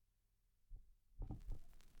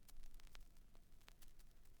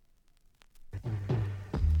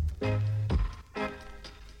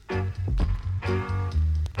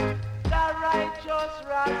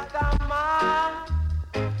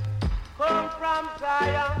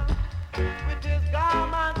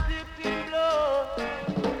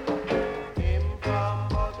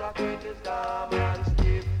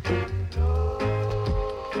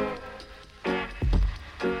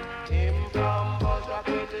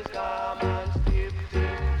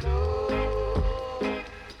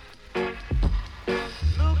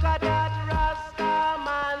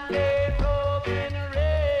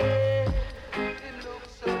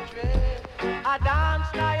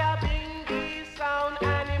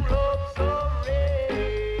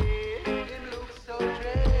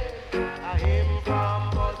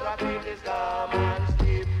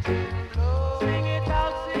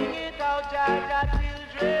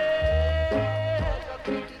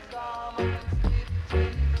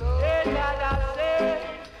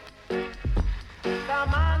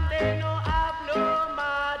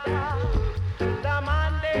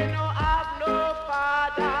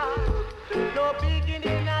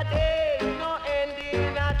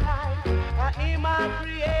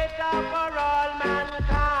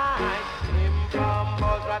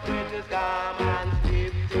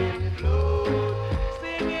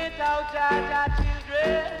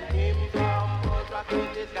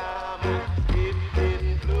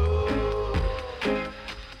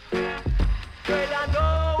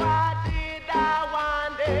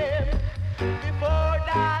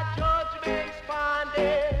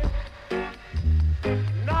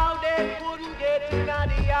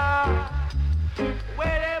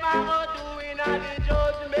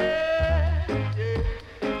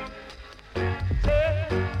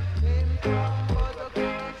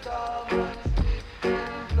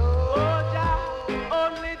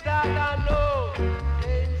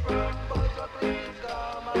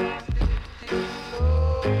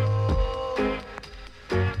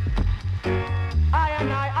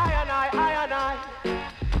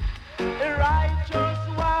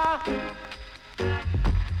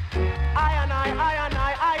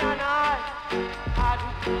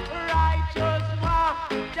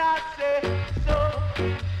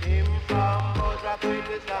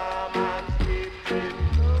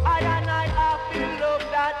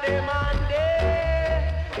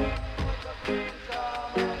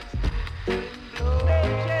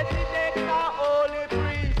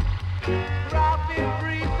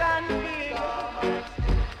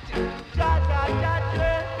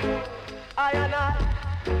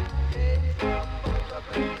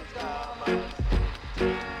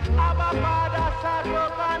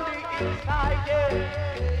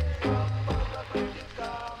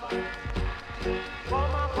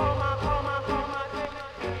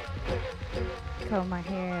Coma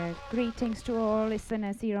here. Greetings to all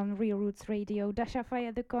listeners here on Real Roots Radio. Dasha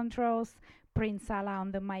Fire the controls, Prince Alla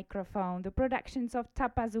on the microphone. The productions of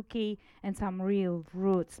Tapazuki and some Real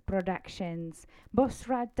Roots productions.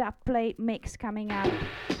 Bosrah Dubplate mix coming up.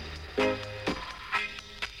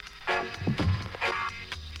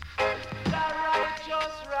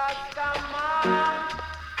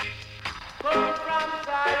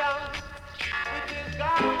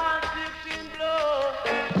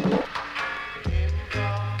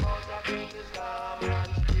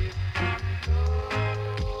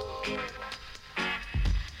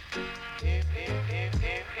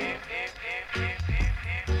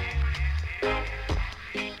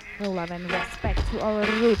 Love and respect to all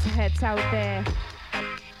roots heads out there.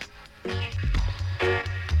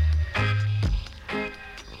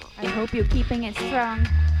 I hope you're keeping it strong.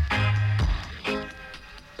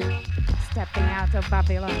 Stepping out of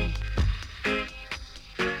Babylon.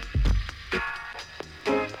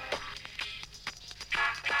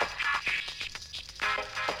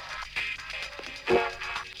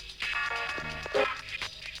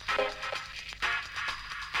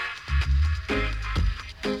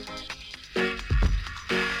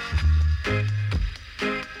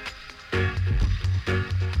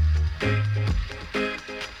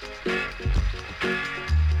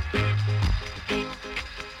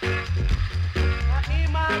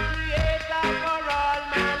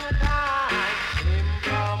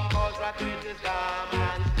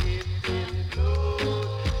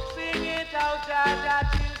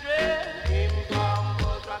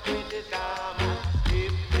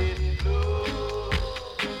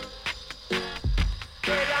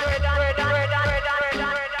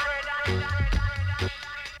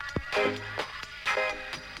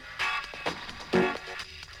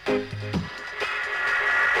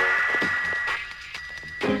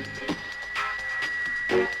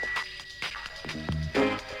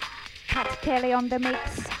 On the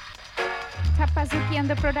mix, Tapazuki on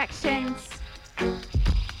the productions,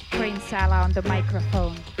 Prince Alla on the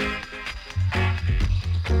microphone.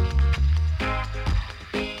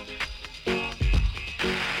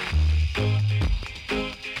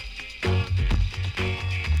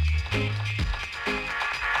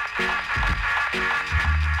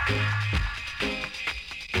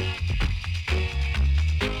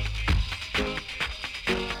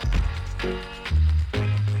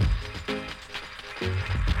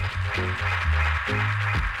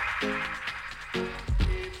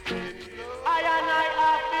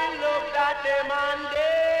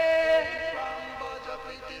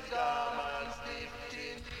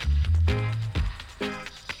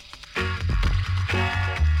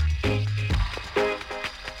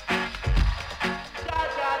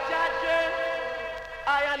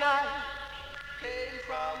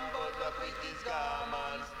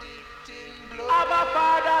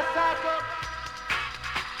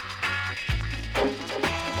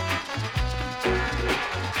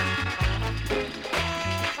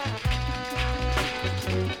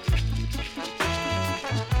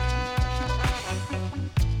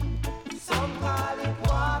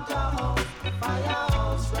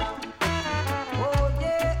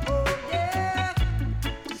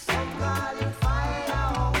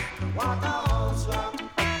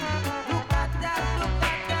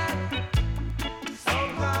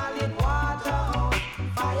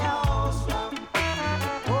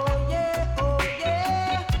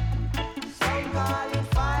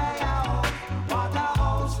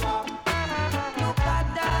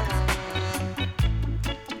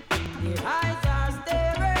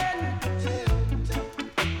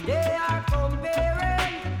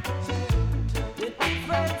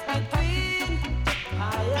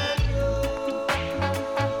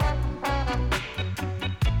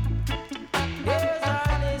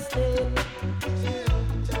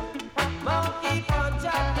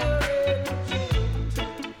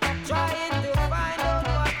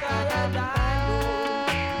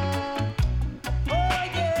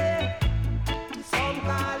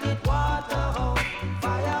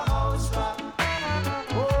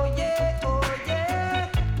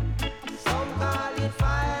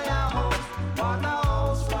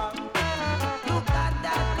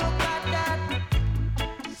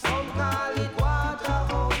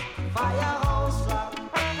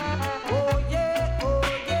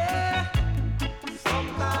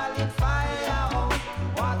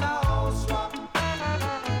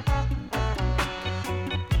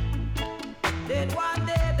 Then one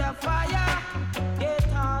day the fire get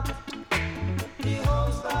hot, the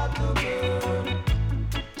house start to burn,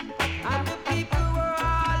 and the people were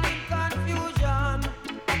all in confusion.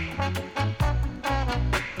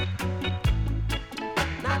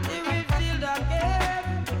 Not the revealed again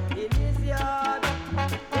in his yard.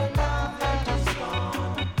 They now have to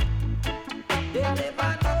storm. They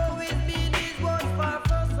never know his meanings was far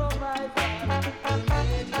from survival.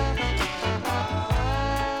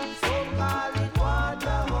 Some call it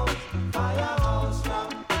waterhouse, firehouse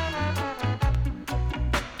rock.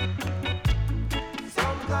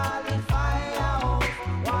 Some call it firehouse,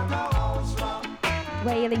 waterhouse rock.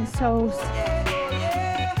 Wailing Souls. Oh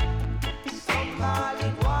yeah. Some call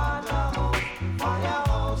it waterhouse,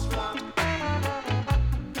 firehouse rock.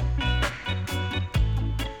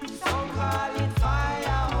 Some call it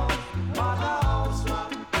firehouse, waterhouse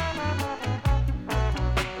rock.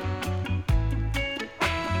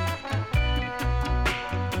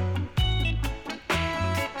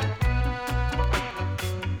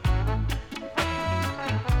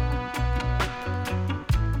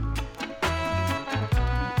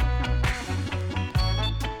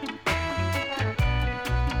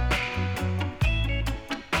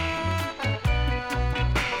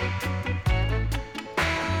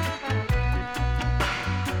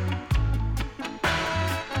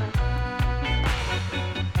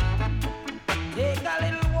 Take a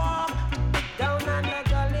little walk down on the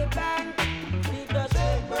gully bank. Feed the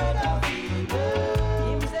shepherd of evil.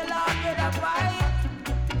 Him say, Lord, with a fight.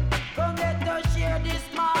 Come let us share this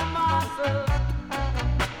small morsel.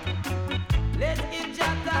 Let's give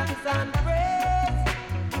Jah thanks and praise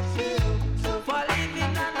for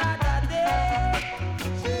living another day.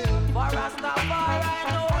 For Rastafari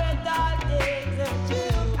know it all takes,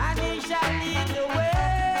 and he shall lead the way.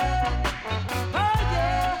 Oh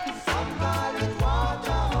yeah. Some call it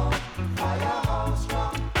waterhouse, firehouse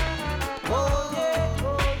rock. Oh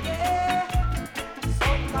yeah.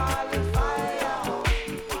 Some call it firehouse,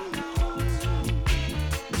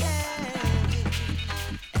 yeah.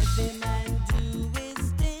 Every man do his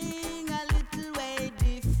thing a little way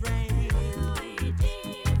different.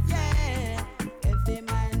 Yeah. Every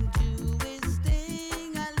man do his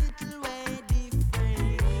thing a little way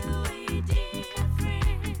different.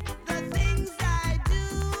 The things I do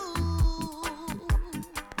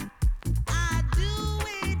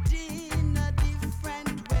it in a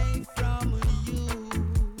different way from you.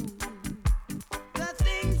 The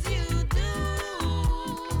things you do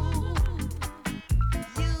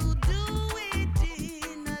it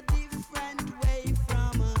in a different way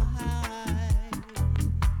from I.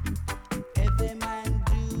 Every man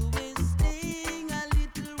do his thing a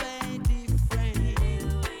little way different.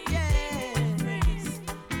 Yes.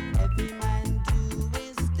 Every man do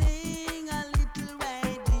his thing a little way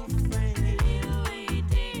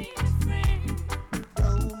different.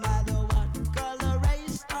 No matter what color,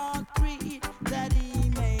 race, or creed that he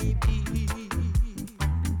may be.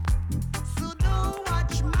 So don't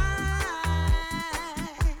watch mine.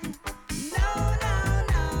 No,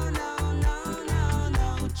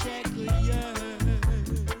 check yours.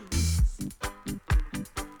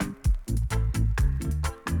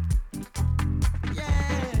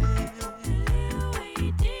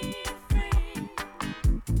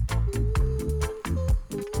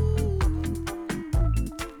 Every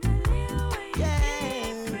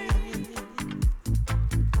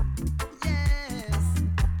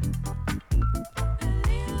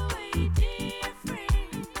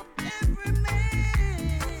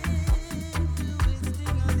man do his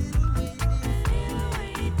thing a little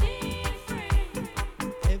way different.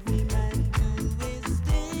 Every man do his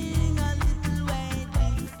thing a little way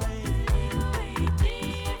different.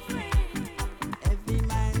 Every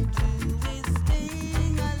man do his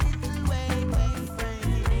thing a little way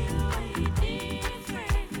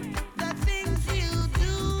different. The things you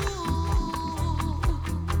do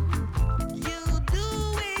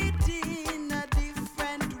it in a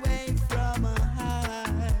different way from I.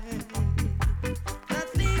 The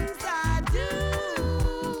things I do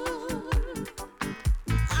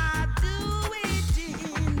it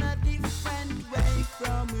in a different way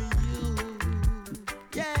from you.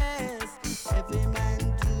 Yes, every man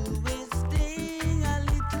do his thing a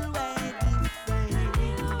little way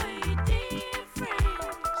different.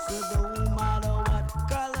 So no matter what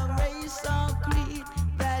color, race, or creed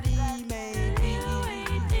that he may be.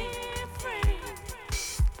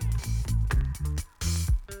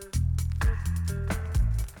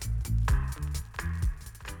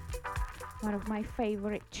 One of my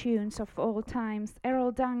favorite tunes of all times,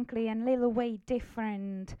 Errol Dunkley and Little Way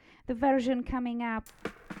Different. The version coming up.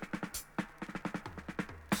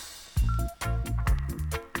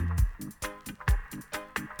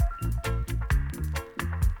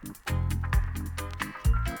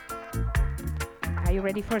 Are you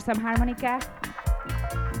ready for some harmonica?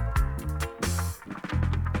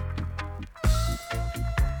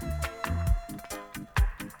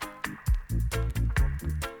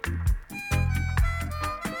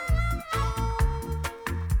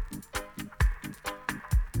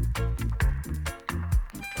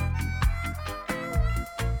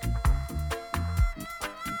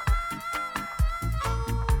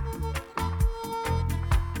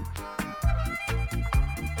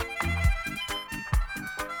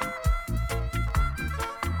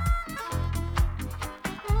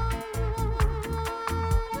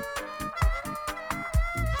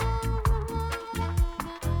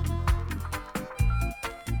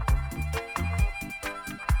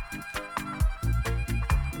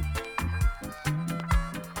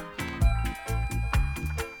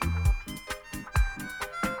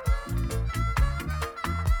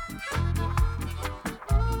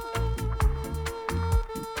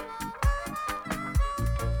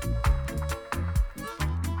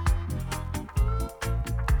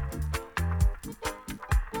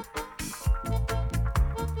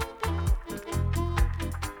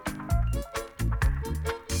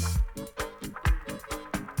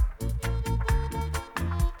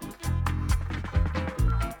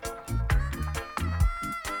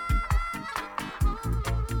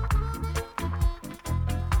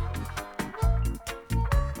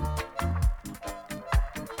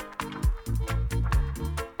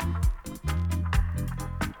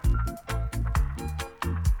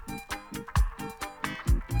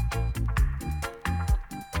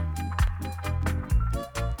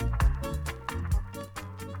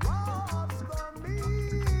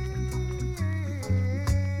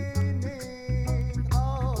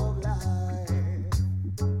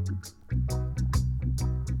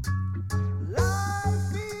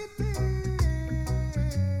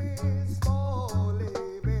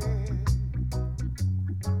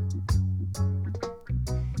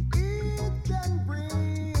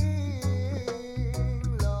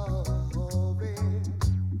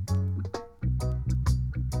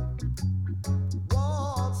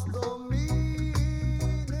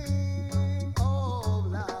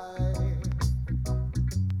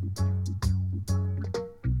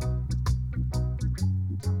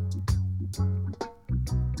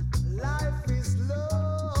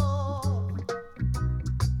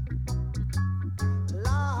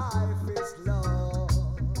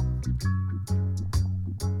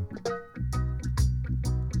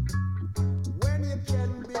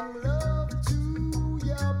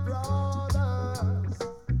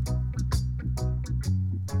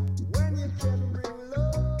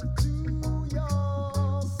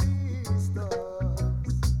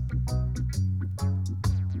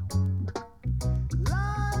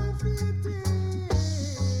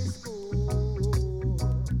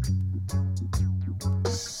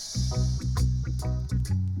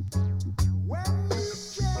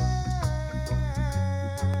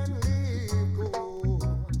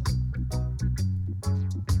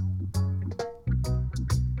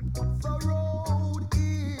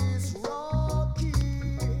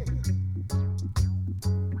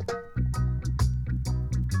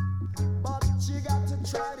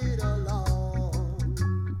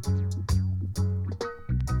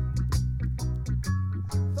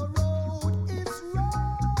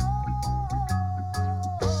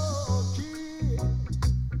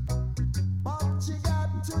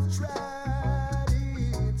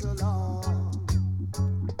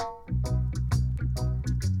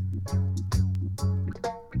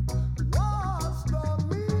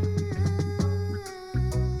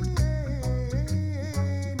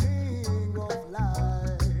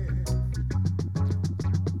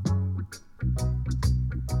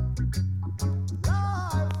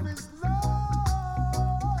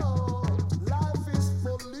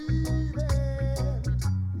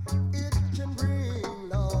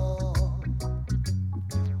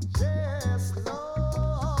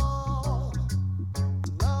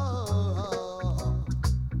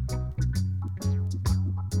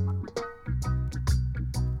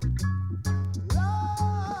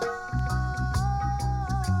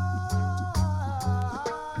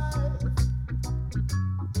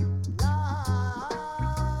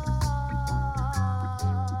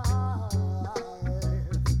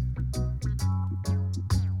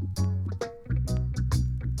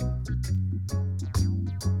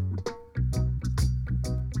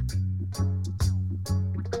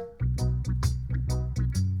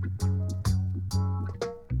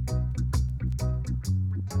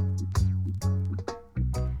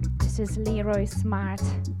 Is Leroy Smart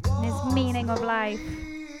and his meaning of life.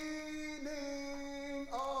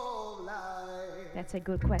 That's a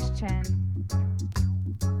good question.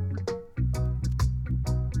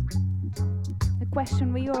 The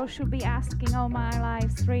question we all should be asking all my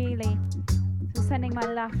lives, really. So sending my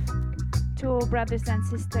love to all brothers and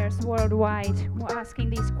sisters worldwide who are asking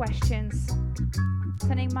these questions.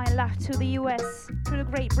 Sending my love to the US, to the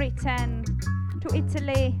Great Britain, to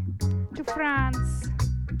Italy, to France,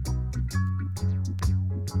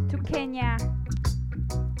 to Kenya,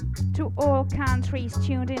 to all countries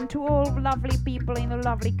tuned in, to all lovely people in the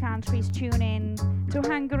lovely countries tuned in, to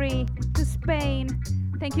Hungary, to Spain.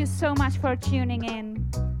 Thank you so much for tuning in.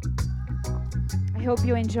 I hope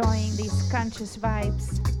you're enjoying these conscious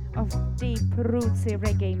vibes of deep rootsy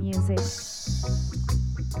reggae music.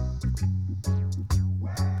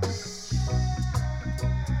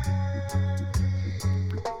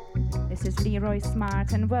 This is Leroy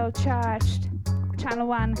Smart and Well Charged, Channel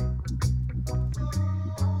 1.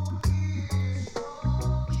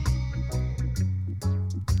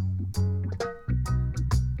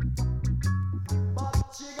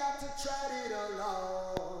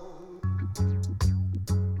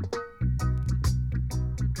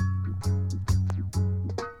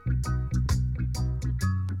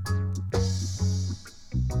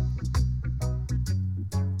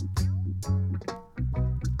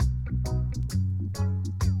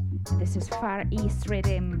 This is Far East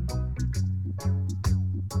Rhythm.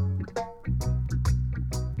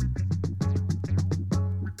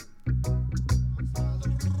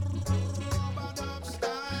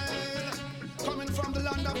 Coming from the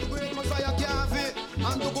land of the great Messiah Gavi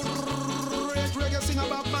and the great reggae singer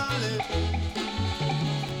Bob Marley.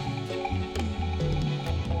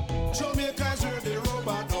 Jamaica's where the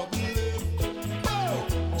rubber dub live.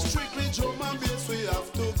 Oh, strictly drum and bass we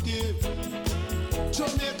have to give.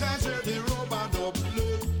 Jamaica's where the rubber dub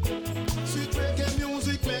live. Sweet reggae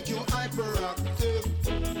music make you hyperactive.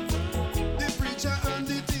 The preacher and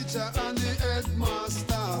the teacher and the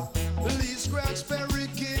headmaster. Lee Scratch, Perry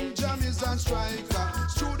King, Jammies and Striker.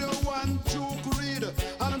 Studio 1, 2, Creed,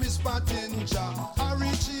 and Miss Patinja.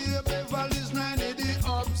 Richie, Beverly's 90, the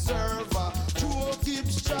Observer. Joe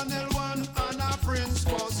Gibbs, Channel 1, and a Prince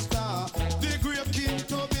Buster. The Great King,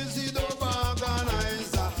 Toby's the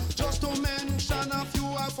organizer. Just to mention a few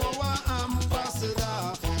of our ambassador.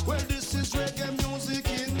 Well, this is reggae music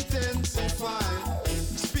intensified.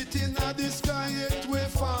 Spitting at the sky, it will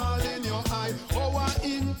fall in your eye. Our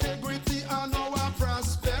integrity and our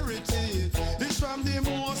prosperity is from the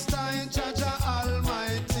Most High, Jaja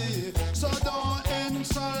Almighty. So don't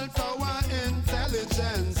insult our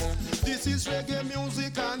intelligence. This is reggae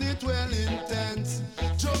music and it well intense.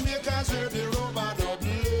 Jamaica's where the rubber dub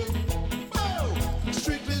live. Oh,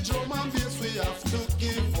 strictly drum and bass we have to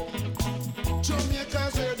give.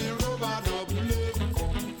 Jamaica's where the rubber dub live.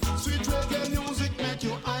 Sweet reggae music make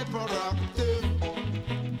you hyperactive.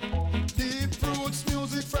 Deep roots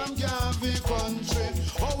music from Gavi country.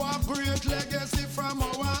 Our great legacy from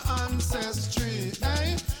our ancestry.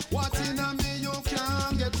 Hey, what in a me you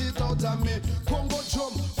can't get it out of me. Congo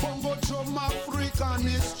drum, African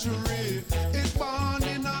history. It's born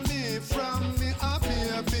in a me from me a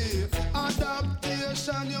baby.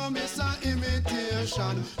 Adaptation, you miss a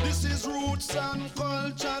imitation. This is roots and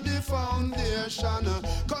culture, the foundation.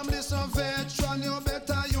 Come listen, veteran, you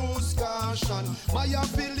better use caution. My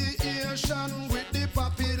affiliation with the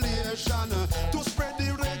population to spread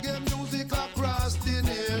the reggae music across the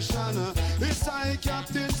nation. It's I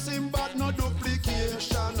Captain Sinbad, no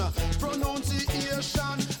duplication.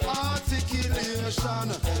 Pronunciation,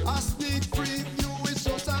 articulation. A sneak preview is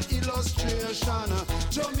just an illustration.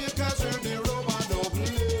 Jamaica's where the rubber dub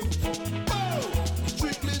live. Oh,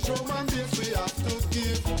 strictly drum and bass we have to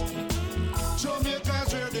give.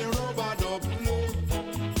 Jamaica's where the rubber dub live.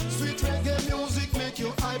 Sweet reggae music make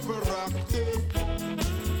you hyperactive.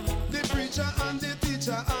 The preacher and the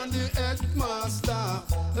teacher and the headmaster.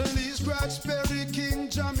 Lee Scratch, Perry King,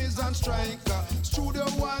 Jammies and Striker. Studio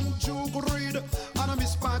 1, 2, Creed, and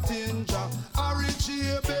Miss Patinja.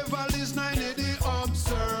 Richie, Beverly's 90, the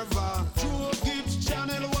Observer. Joe Gibbs,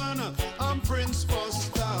 Channel 1, and Prince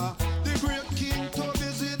Buster. The Great King,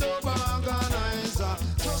 Toby's the organizer.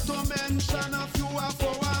 Just to mention a few of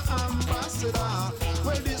our ambassador.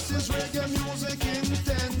 Well, this is reggae music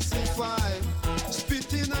intensified.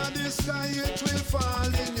 Spitting at the sky, it will fall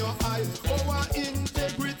in your eye. Our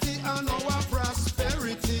integrity and our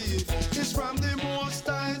prosperity is from the Most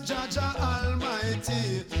High, Jaja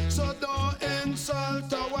Almighty. So don't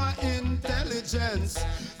insult our intelligence.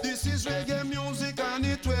 This is reggae music and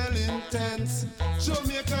it well intense.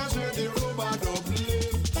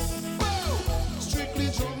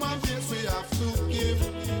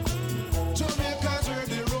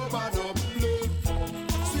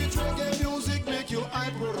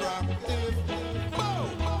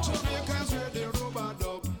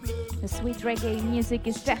 sweet reggae music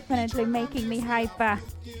is definitely making me hyper.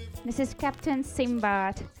 This is Captain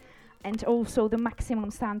Sinbad and also the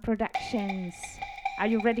Maximum Sound Productions. Are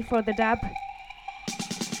you ready for the dub?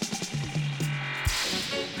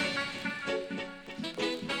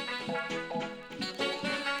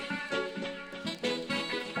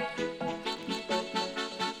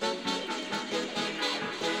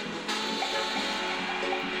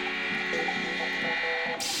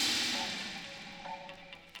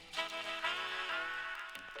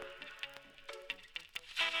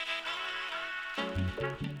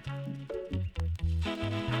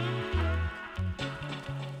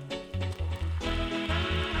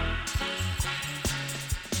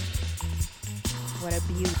 What a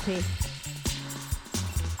beauty.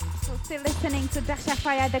 So still listening to Dasha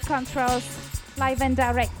Fire the Controls, live and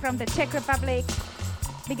direct from the Czech Republic.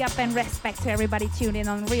 Big up and respect to everybody tuning in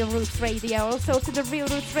on Real Roots Radio, also to the Real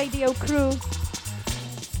Roots Radio crew.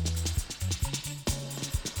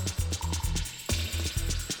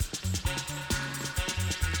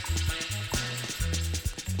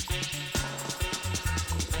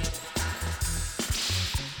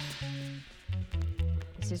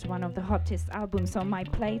 This is one of the hottest albums on my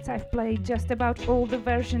plate. I've played just about all the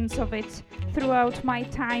versions of it throughout my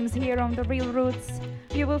times here on the Real Roots.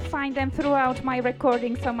 You will find them throughout my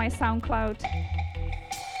recordings on my SoundCloud.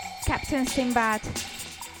 Captain Sinbad.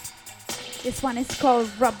 This one is called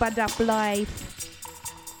Bosrah Dubplate.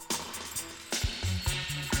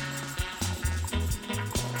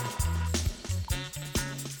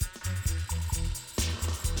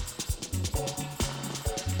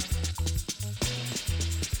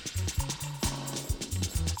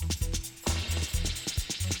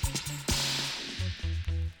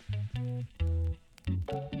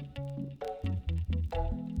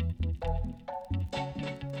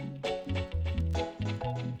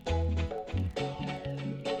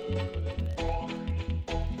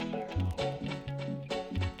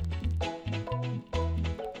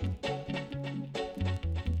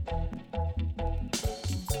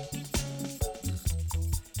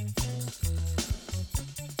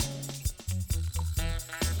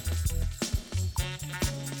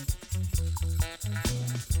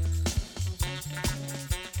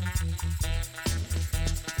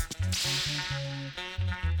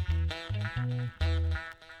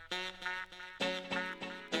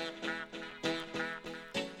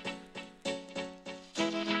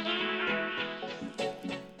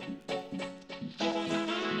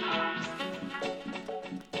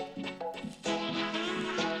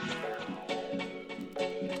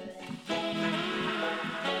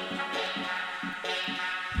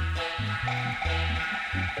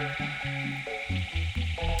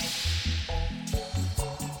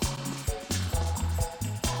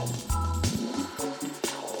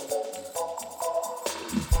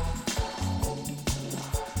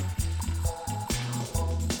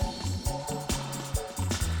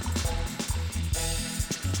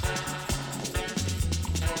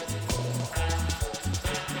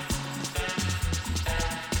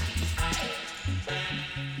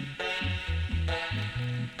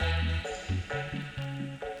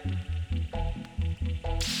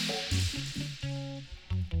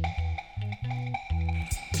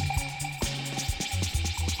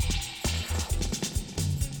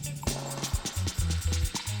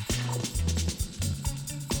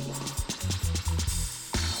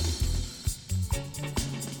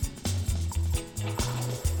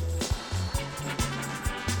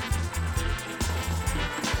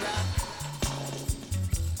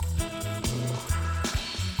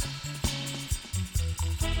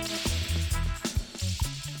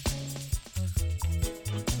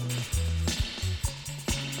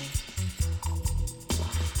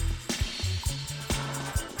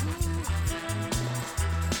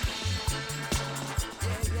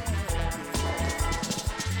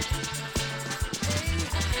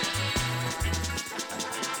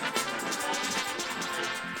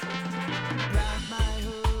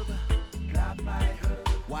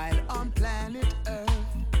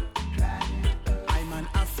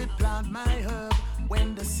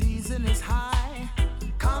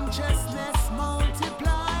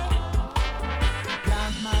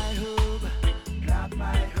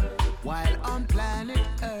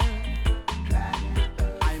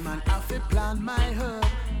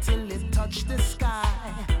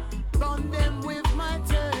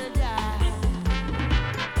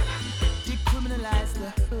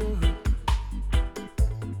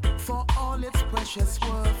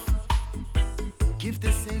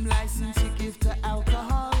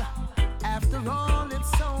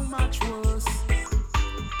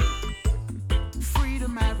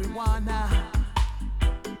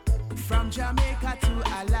 From Jamaica to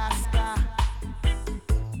Alaska,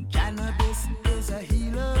 cannabis is a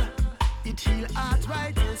healer. It heal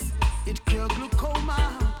arthritis, it cure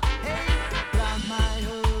glaucoma. Hey, plant my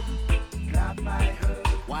herb,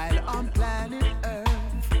 while on planet Earth.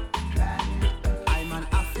 I'm an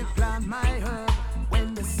Afri, plant my herb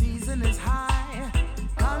when the season is high.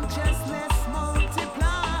 Consciousness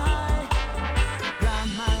multiply.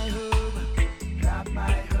 Plant my herb,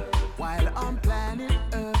 while on planet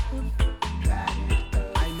Earth.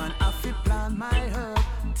 I'm an Afri, plant my herb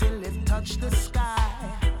till it touch the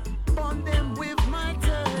sky. Burn them with my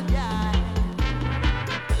third eye.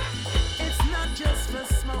 It's not just for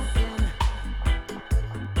smoking.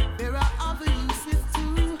 There are other uses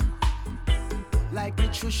too, like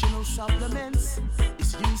nutritional supplements.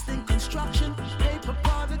 It's used in construction, paper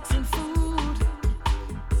products, and food.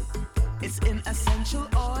 It's in essential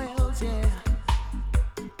oils, yeah.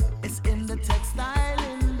 It's in the textile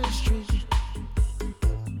industry.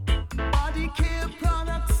 Body care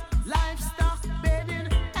products, livestock bedding,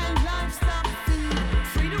 and livestock feed.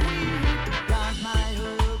 Free the weed. Plant my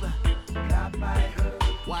herb,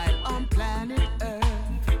 while on planet Earth.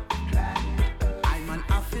 I'm an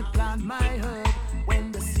Afri, plant my herb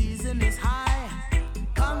when the season is high.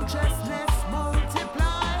 Consciousness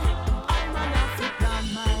multiply. I'm an Afri, plant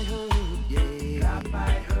my herb, yeah.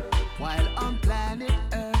 While on planet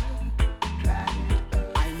Earth.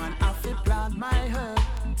 I'm an Afri, plant my herb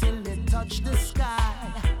till it touch the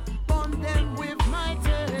sky. Burn them with my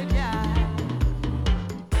third eye.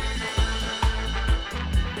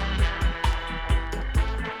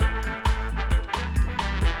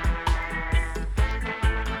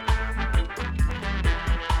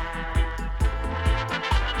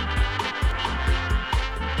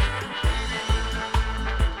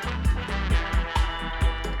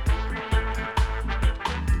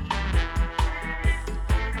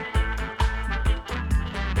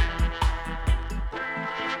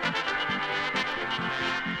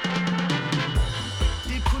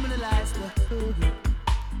 Decriminalize the herb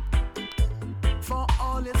for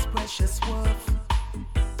all its precious worth.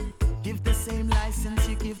 Give the same license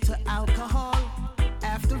you give to alcohol.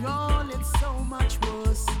 After all, it's so much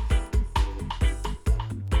worse.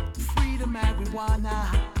 Free the marijuana.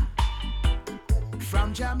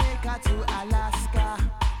 From Jamaica to Alaska,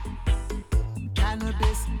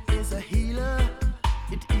 cannabis is a healer.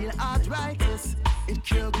 It heal arthritis, it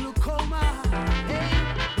cure glaucoma. Hey,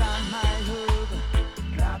 plant my herb,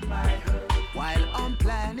 while on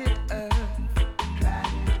planet Earth.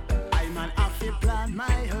 I'm an Afri, plant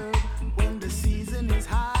my herb when the season is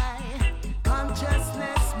high.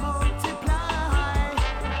 Consciousness multiply.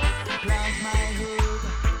 Plant my herb,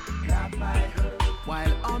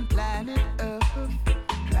 while on planet Earth.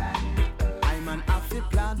 I'm an Afri,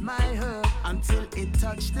 plant my herb until it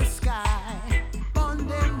touch the sky. Burn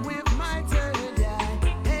them with my third eye.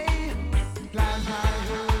 Hey, plant my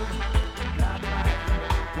herb,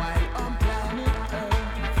 while on planet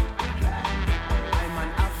Earth. I'm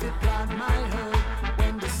an Afri, plant my herb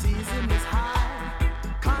when the season is high.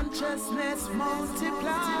 Consciousness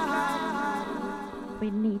multiply. We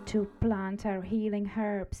need to plant our healing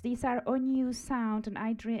herbs. These are Unused Sound and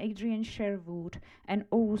Adrian Sherwood, and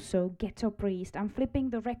also Ghetto Priest. I'm flipping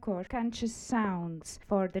the record, Conscious Sounds,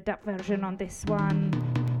 for the dub version on this one.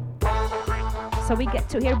 So we get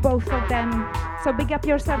to hear both of them. So big up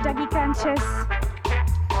yourself, Dougie Conscious.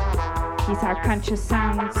 These are Conscious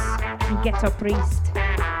Sounds and Ghetto Priest.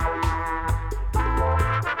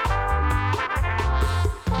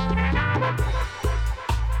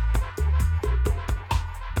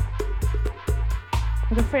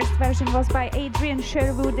 The first version was by Adrian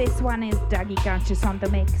Sherwood. This one is Dougie Conscious on the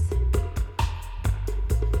mix.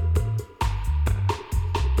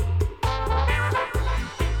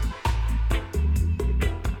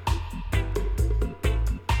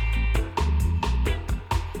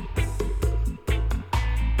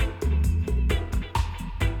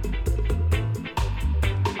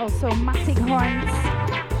 Also massive horns.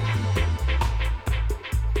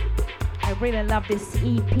 I really love this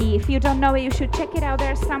EP. If you don't know it, you should check it out.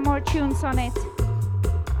 There's some more tunes on it.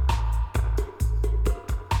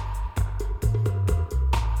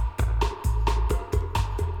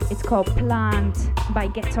 It's called Plant by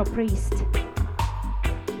Ghetto Priest.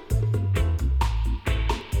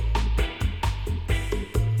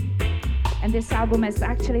 And this album has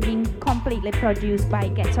actually been completely produced by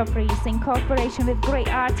Ghetto Priest in cooperation with great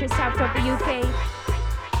artists out of the UK.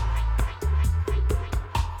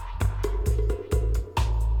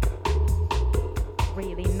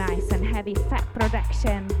 Really nice and heavy fat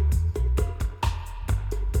production.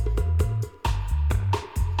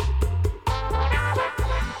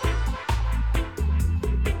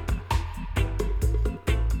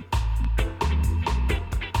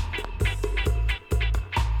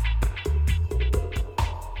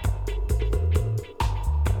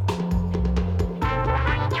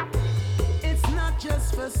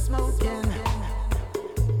 smoking.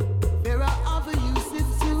 There are other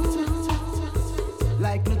uses too,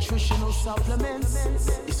 like nutritional supplements.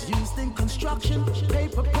 It's used in construction,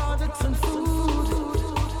 paper products, and food.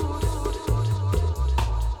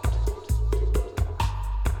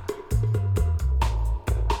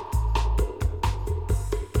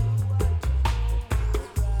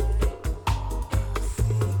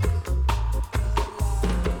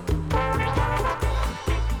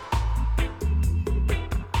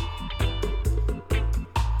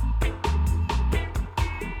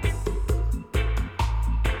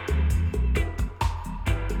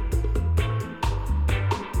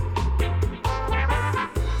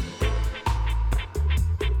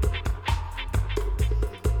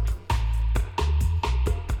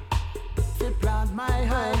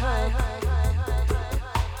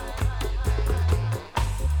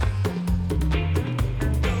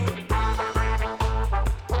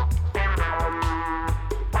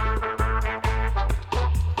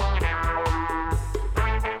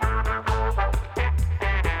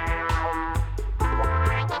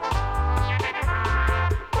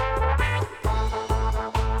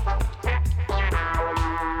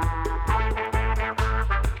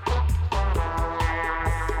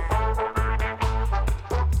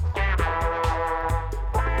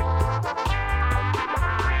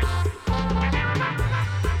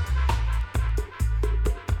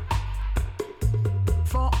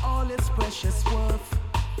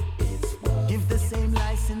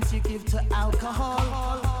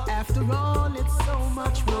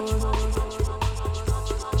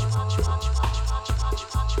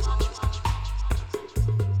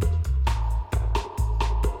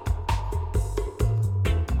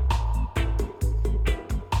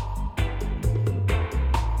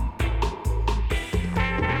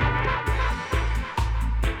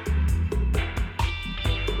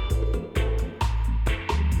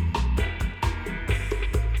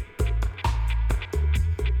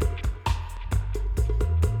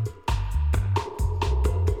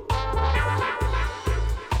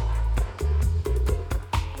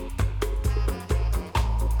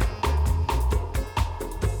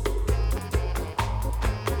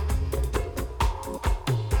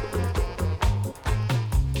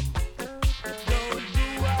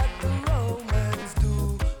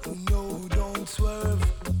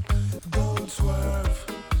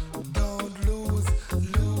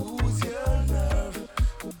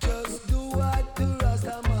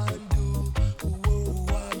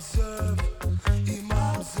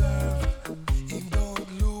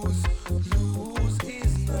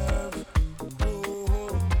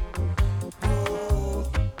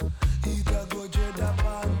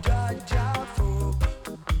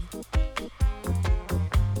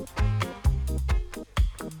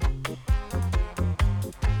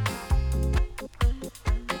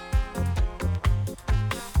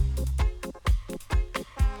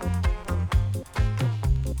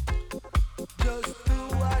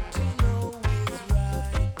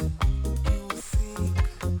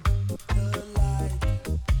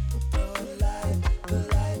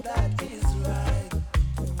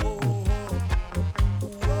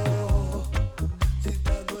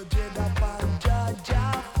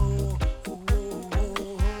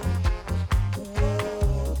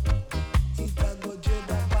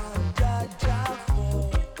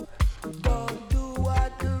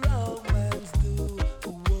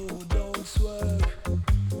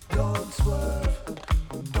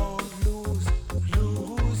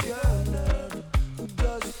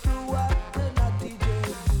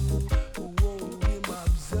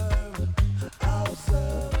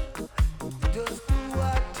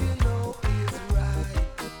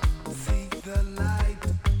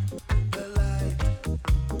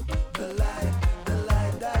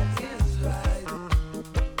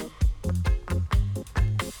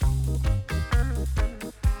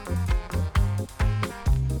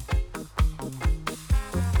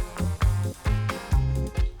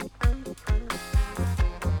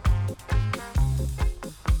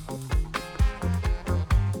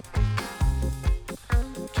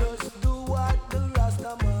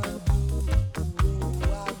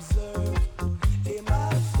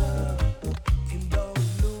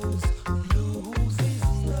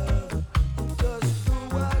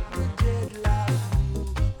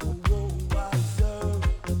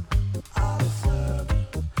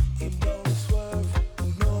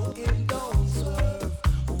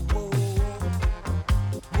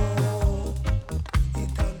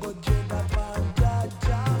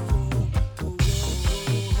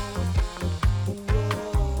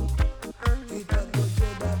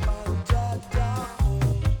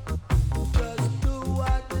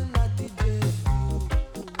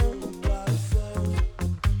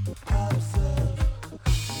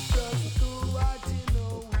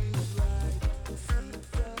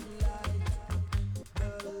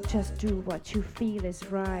 Just do what you feel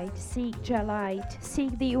is right. Seek your light.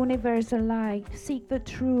 Seek the universal light. Seek the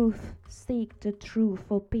truth. Seek the truth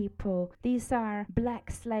for people. These are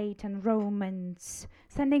Black Slate and Romans.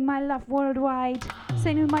 Sending my love worldwide.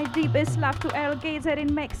 Sending my deepest love to Earl Gazer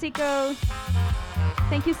in Mexico.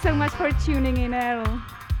 Thank you so much for tuning in, Earl.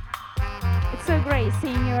 It's so great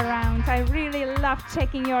seeing you around. I really love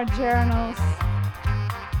checking your journals.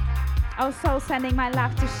 Also sending my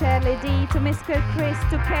love to Shirley D, to Mr. Chris,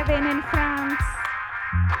 to Kevin in France.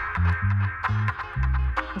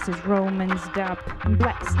 This is Romans Dub,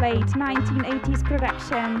 Black Slate, 1980s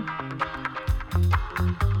production.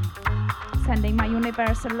 Sending my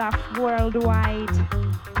universal love worldwide.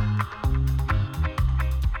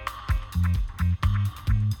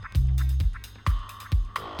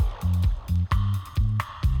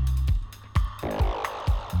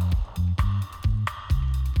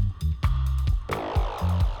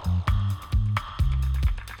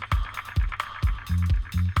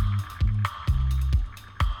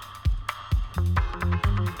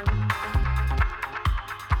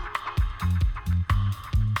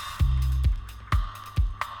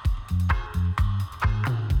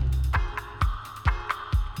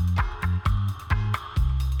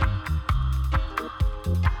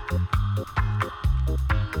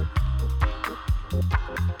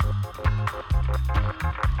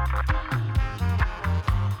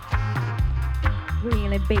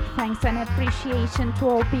 Big thanks and appreciation to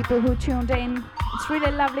all people who tuned in. It's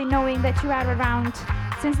really lovely knowing that you are around.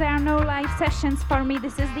 Since there are no live sessions for me,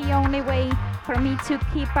 this is the only way for me to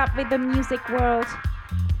keep up with the music world,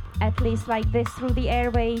 at least like this through the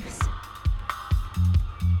airwaves.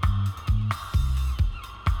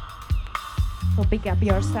 So big up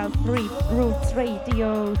yourself, Roots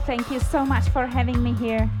Radio. Thank you so much for having me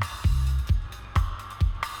here.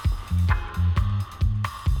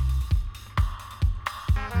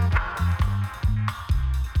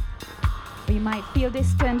 We might feel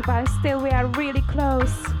distant, but still we are really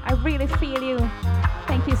close. I really feel you.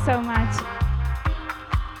 Thank you so much.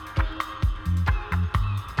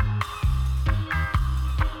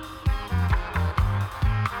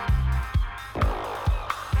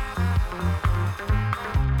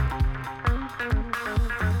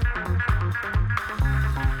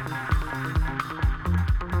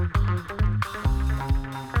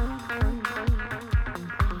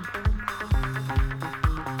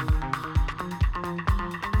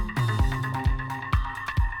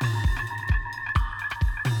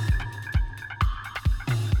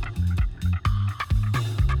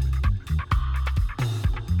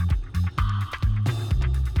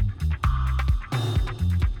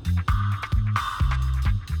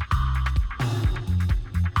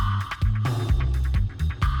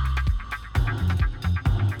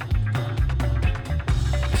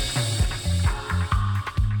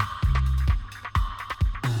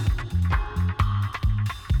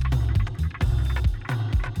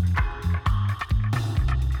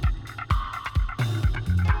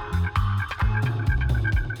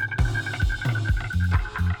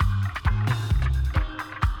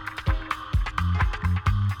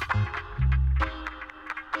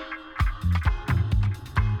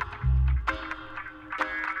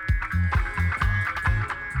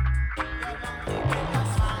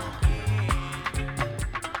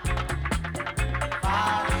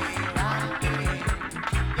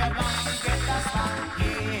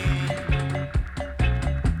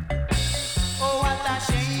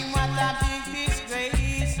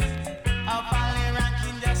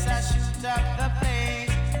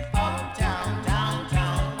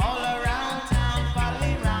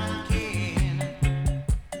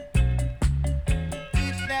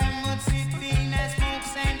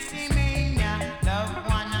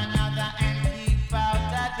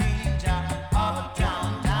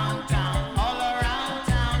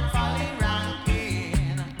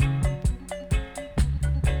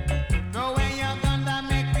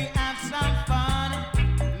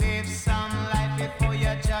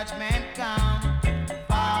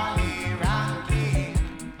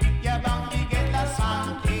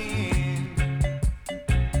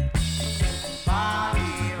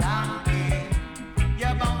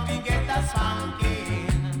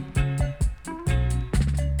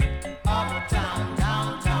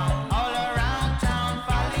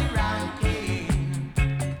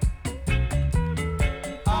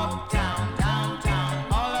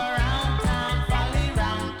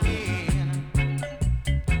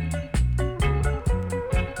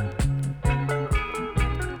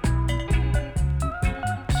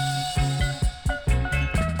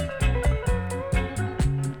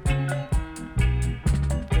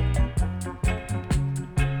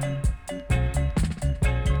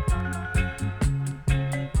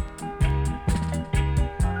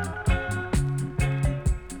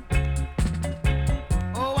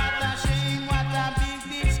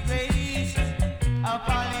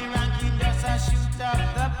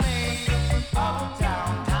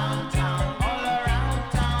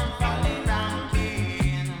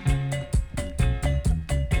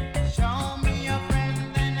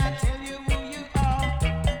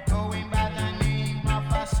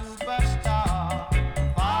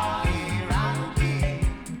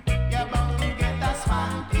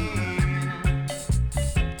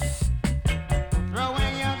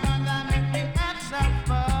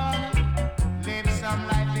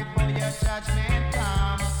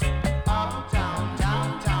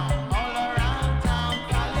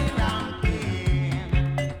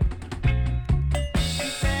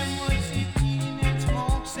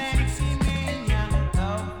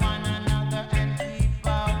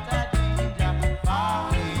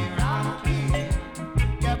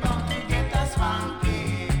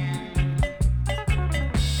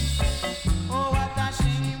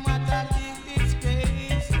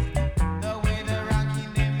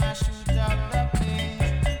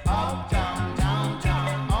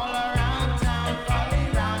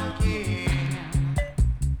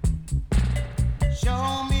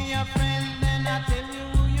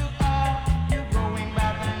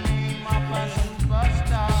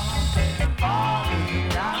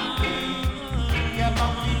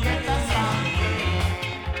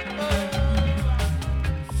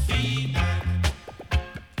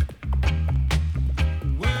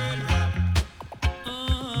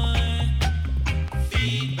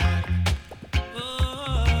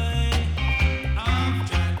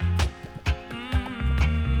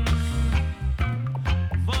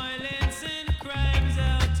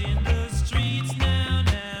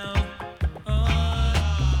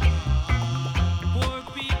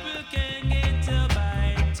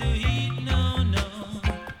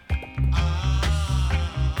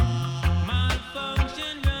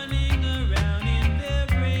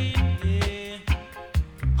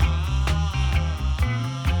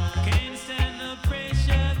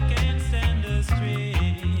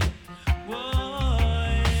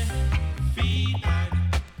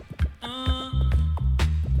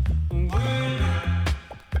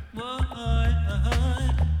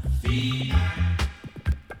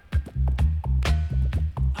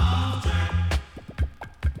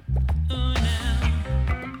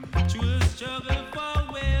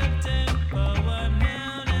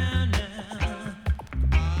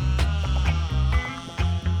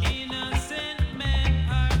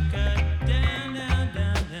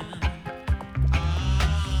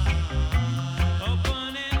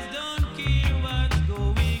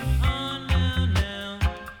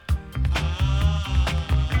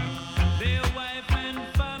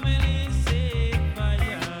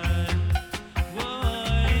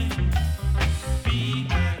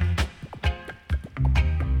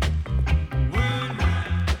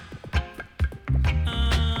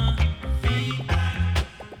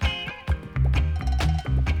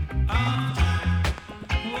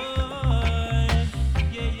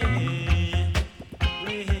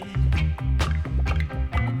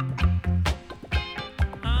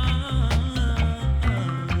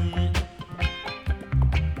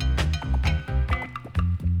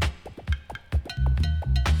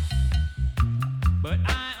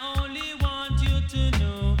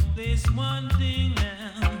 one thing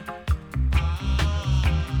now.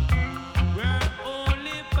 We're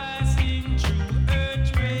only passing through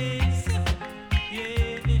Earth race.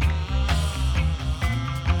 Yeah.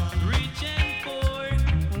 Rich and poor,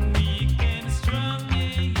 weak and strong.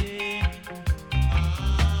 Yeah.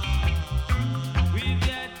 We've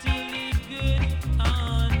got to live good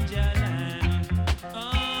on Jalan.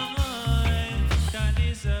 Oh, that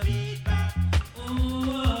is a feedback.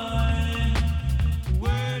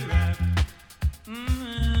 World rap.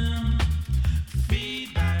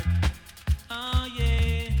 Feedback. Oh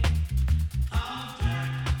yeah.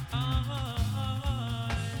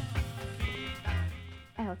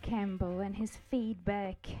 Al Campbell and his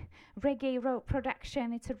feedback. Reggae Road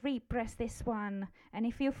production, it's a repress this one. And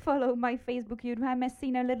if you follow my Facebook, you have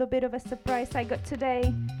seen a little bit of a surprise I got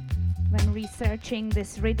today when researching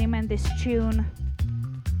this rhythm and this tune.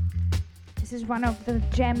 This is one of the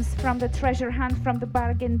gems from the treasure hunt from the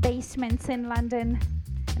bargain basements in London.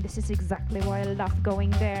 And this is exactly why I love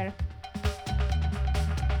going there.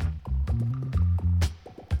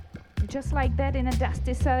 Just like that, in a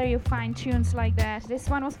dusty cellar you find tunes like that. This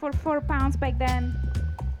one was for £4 back then.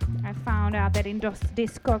 I found out that in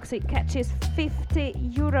Discogs it catches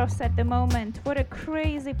 €50 at the moment. What a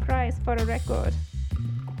crazy price for a record.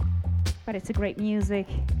 But it's a great music.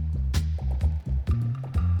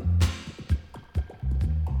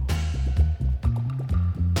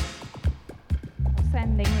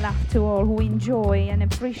 Sending love to all who enjoy and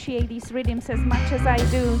appreciate these rhythms as much as I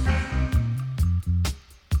do.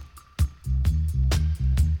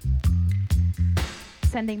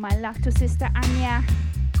 Sending my love to Sister Anya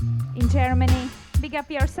in Germany. Big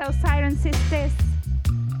up yourself, Siren Sisters.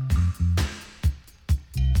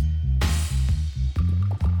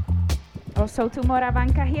 Also to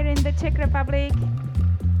Moravanka here in the Czech Republic.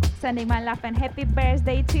 Sending my love and happy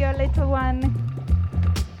birthday to your little one.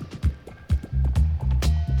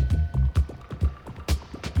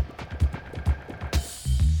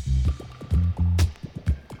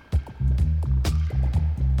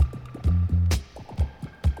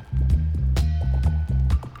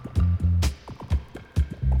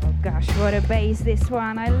 What a bass this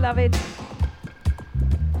one, I love it.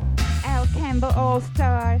 Al Campbell All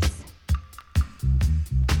Stars.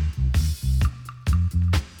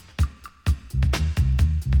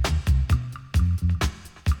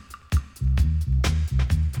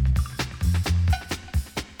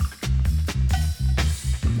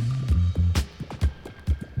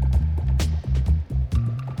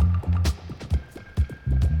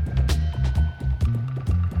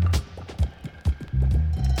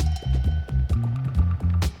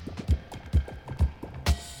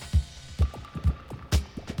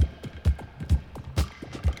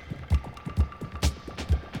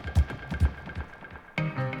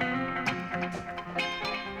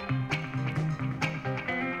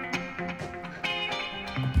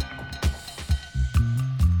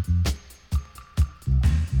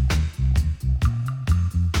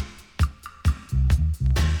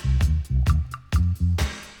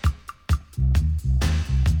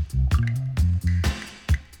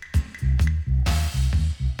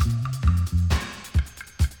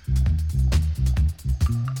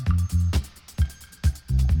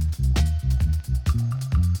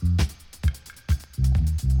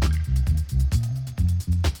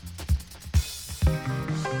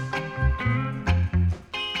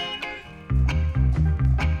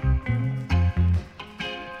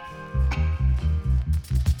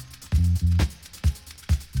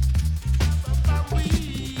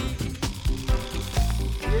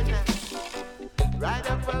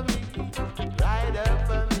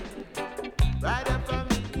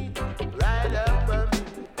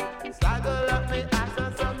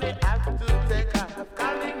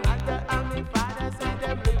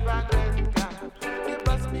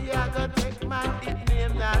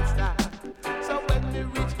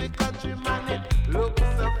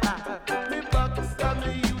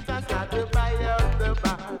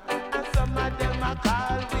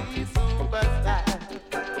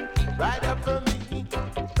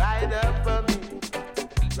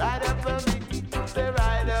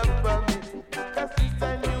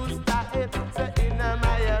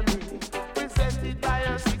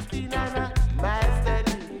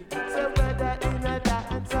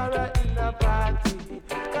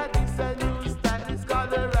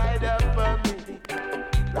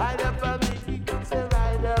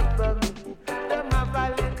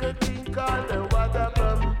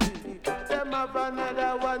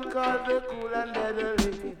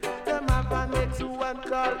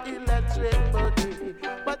 Electric body,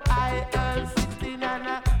 but I earn 16 and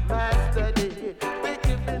a master day. We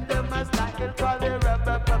giving them a style called the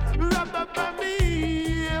rubber pump. Rubber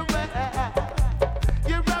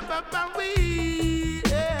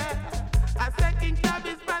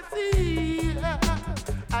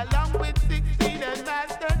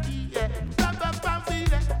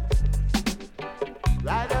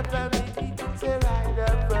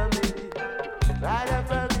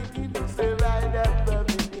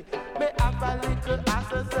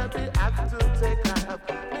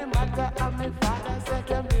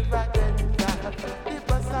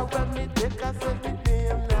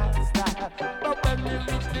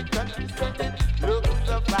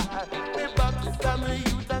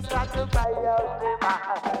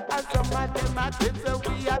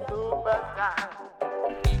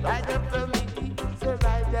Ride up for me, so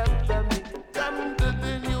ride up for me. Come to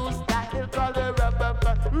the new style called the rubber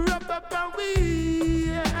band. Rubber band, we,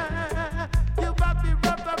 yeah. You got me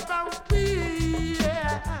rubber band, we,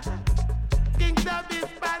 yeah. Kingdom is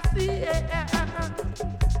passy, yeah.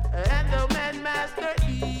 And the man master,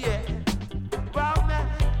 yeah. Wow, man,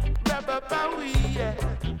 rubber band, we, yeah.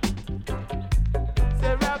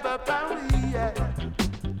 Say rubber band, we, yeah.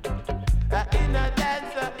 In a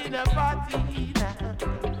dance, in a party, now.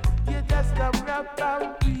 You just come rub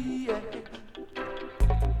and we, yeah.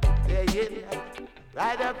 Say yeah,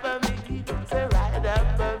 ride up for me, say ride up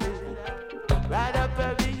for me. Ride up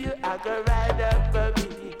for me, you I go ride up for me.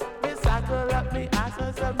 Me saddle up me ass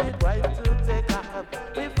and say me going to take off.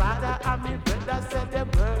 Me father and me brother said them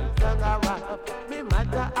birds and a walk. Me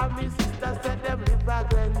mother and me sister said them live a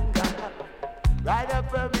Glenga. Ride up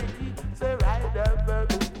for me, say ride up for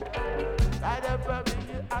me. Ride up for me,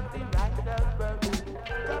 you acting ride up for me.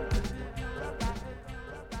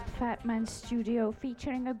 Fatman Studio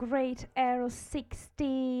featuring a great Errol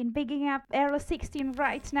 16. Bigging up Errol 16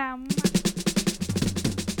 right now.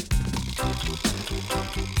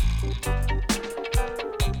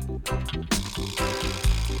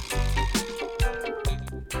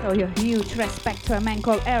 So your huge respect to a man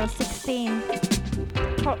called Errol 16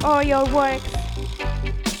 for all your work,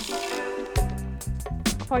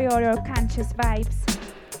 for your conscious vibes.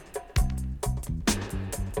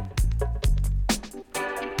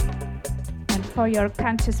 And for your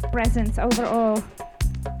conscious presence overall.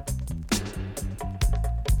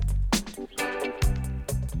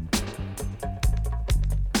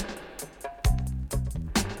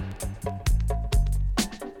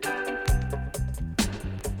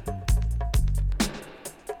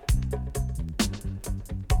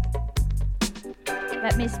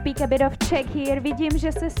 Let me speak a bit of Czech here. Vidím,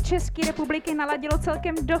 že se z České republiky naladilo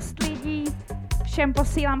celkem dost lidí. Všem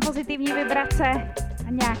posílám pozitivní vibrace a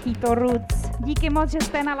nějaký to roots. Díky moc, že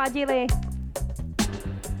jste naladili.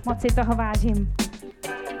 Moc si toho vážím.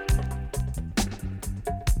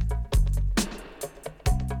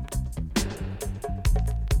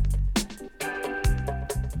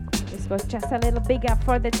 This was just a little big up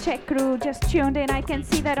for the Czech crew. Just tuned in. I can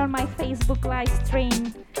see that on my Facebook live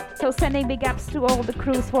stream. So sending big ups to all the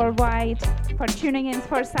crews worldwide for tuning in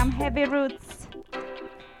for some heavy roots,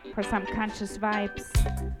 for some conscious vibes,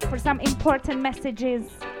 for some important messages.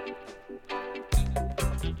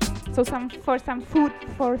 So for some food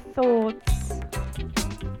for thoughts,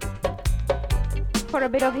 for a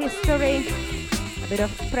bit of history, a bit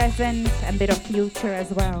of present, and a bit of future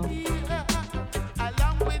as well.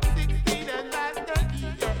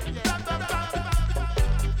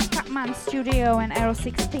 Fatman Studio and Errol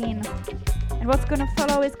 16. And what's gonna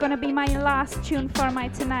follow is gonna be my last tune for my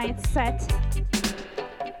tonight's set.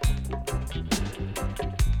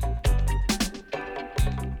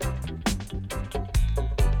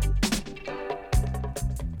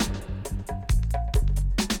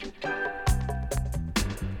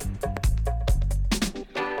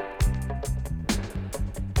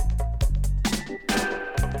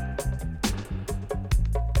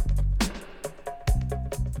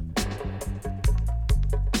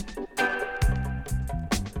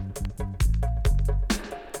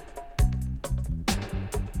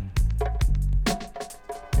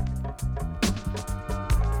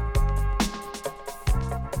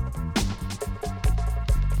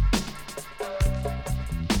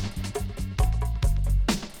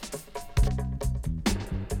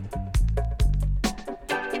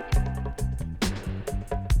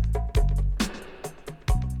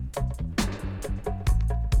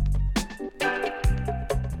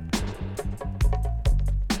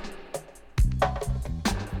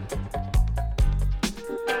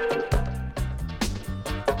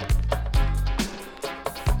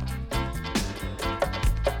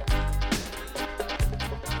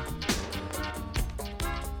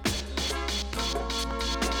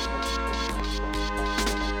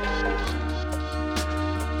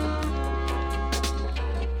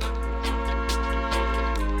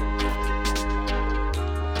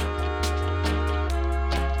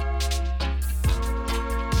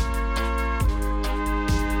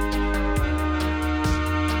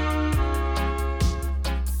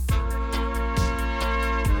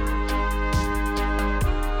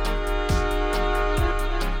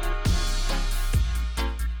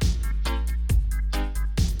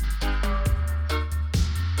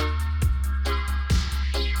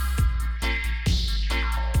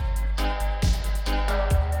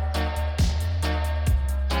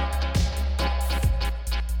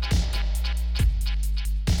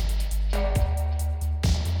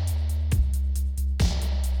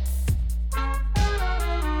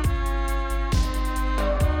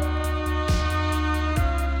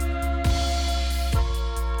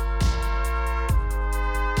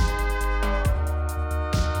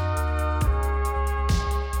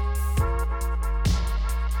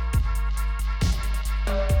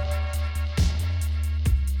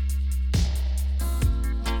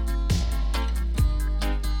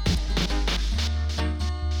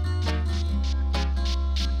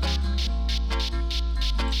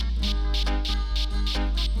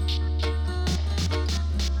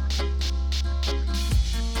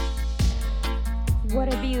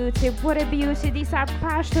 beauty, what a beauty. These are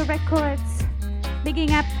Partial Records.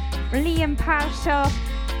 Bigging up Liam Partial.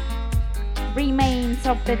 Remains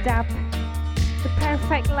of the Dub. The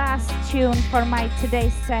perfect last tune for my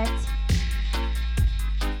today's set.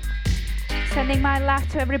 Sending my love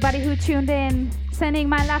to everybody who tuned in. Sending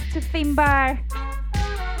my love to Finbar.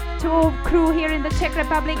 To all crew here in the Czech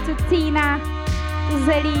Republic. To Tina. To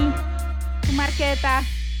Zeli. To Markéta.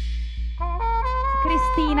 To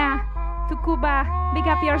Christina. To Kuba. Big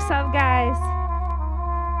up yourself, guys.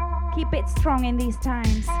 Keep it strong in these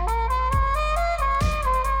times.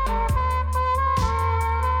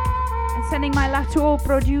 And sending my love to all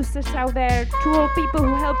producers out there, to all people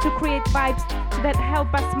who help to create vibes that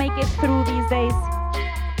help us make it through these days,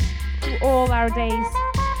 through all our days,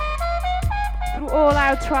 through all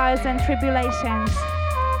our trials and tribulations.